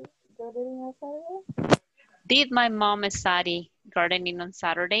study gardening on Saturday? Did my mom study gardening on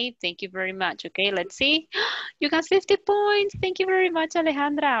Saturday? Thank you very much. Okay, let's see. You got 50 points. Thank you very much,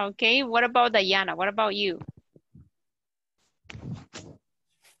 Alejandra. Okay, what about Diana? What about you?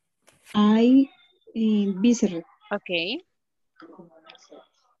 I visited. Okay.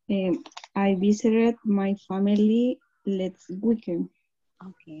 I visited my family last weekend.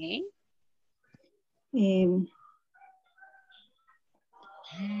 Okay.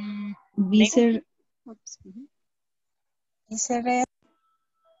 Visited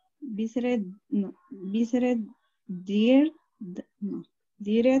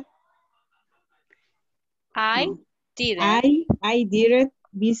I did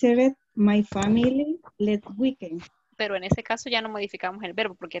visit my family last weekend. Pero en ese caso ya no modificamos el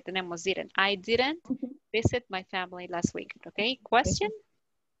verbo porque ya tenemos didn't. I didn't visit my family last week. Okay, question?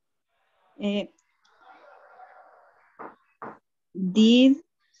 Did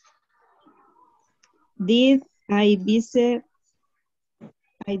I visit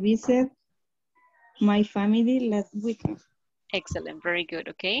my family last weekend? Excellent, very good,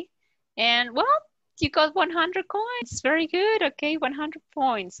 okay. And well, you got 100 coins, very good, okay, 100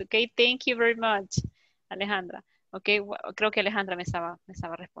 points, okay, thank you very much, Alejandra. Okay, creo que Alejandra me estaba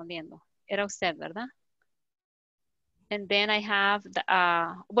respondiendo. Era usted, ¿verdad? And then I have,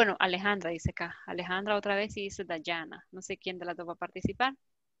 bueno, Alejandra dice acá. Alejandra otra vez y dice Dayana. No sé quién de las dos va a participar.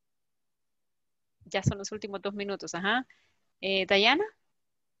 Ya son los últimos 2 minutos, ajá. Dayana.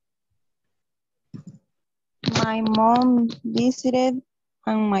 My mom visited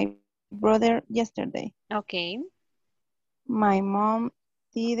and my brother yesterday. Okay. My mom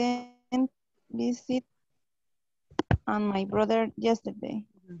didn't visit and my brother yesterday.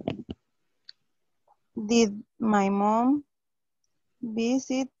 Did my mom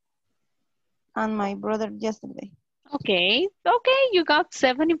visit and my brother yesterday? Okay, you got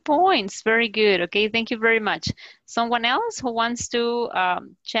 70 points. Very good. Okay, thank you very much. Someone else who wants to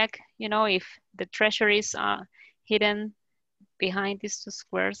check, you know, if the treasure is hidden behind these two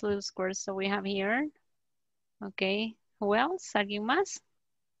squares, little squares that we have here. Okay, who else? ¿Alguien más?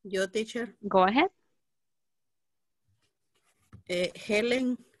 Yo, teacher. Go ahead.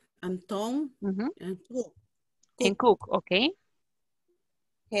 Helen, Anton, and Cook. And Cook, okay.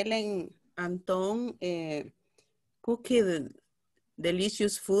 Helen, Anton, cooked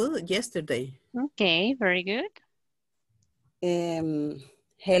delicious food yesterday. Okay, very good.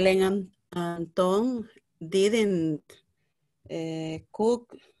 Helen and Anton didn't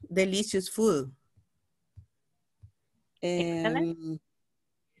cook delicious food.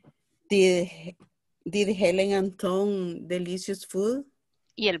 Did Helen and Tom delicious food?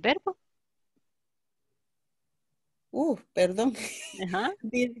 ¿Y el verbo? Perdón.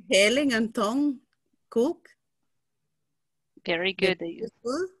 Did Helen and Tom cook? Very good.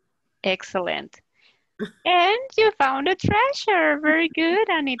 Food? Excellent. And you found a treasure. Very good,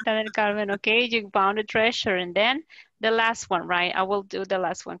 Anita del Carmen. Okay, you found a treasure. And then the last one, right? I will do the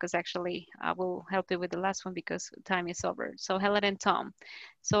last one because actually I will help you with the last one because time is over. So Helen and Tom.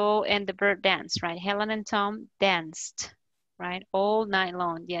 So, and the bird danced, right? Helen and Tom danced, right? All night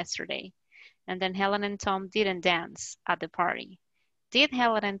long yesterday. And then Helen and Tom didn't dance at the party. Did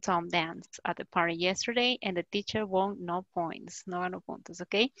Helen and Tom dance at the party yesterday? And the teacher won no points. No ganó puntos,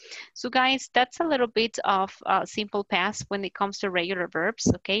 okay? So guys, that's a little bit of simple past when it comes to regular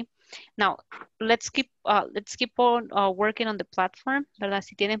verbs, okay? Now, let's keep on working on the platform, ¿verdad?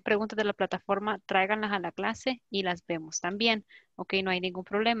 Si tienen preguntas de la plataforma, tráiganlas a la clase y las vemos también, okay? No hay ningún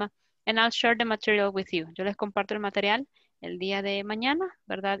problema. And I'll share the material with you. Yo les comparto el material el día de mañana,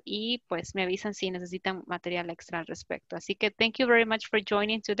 ¿verdad? Y pues me avisan si necesitan material extra al respecto. Así que thank you very much for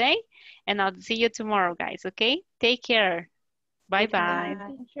joining today. And I'll see you tomorrow, guys, okay? Take care. Bye-bye.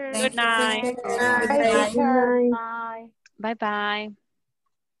 Good night. Bye. Bye-bye.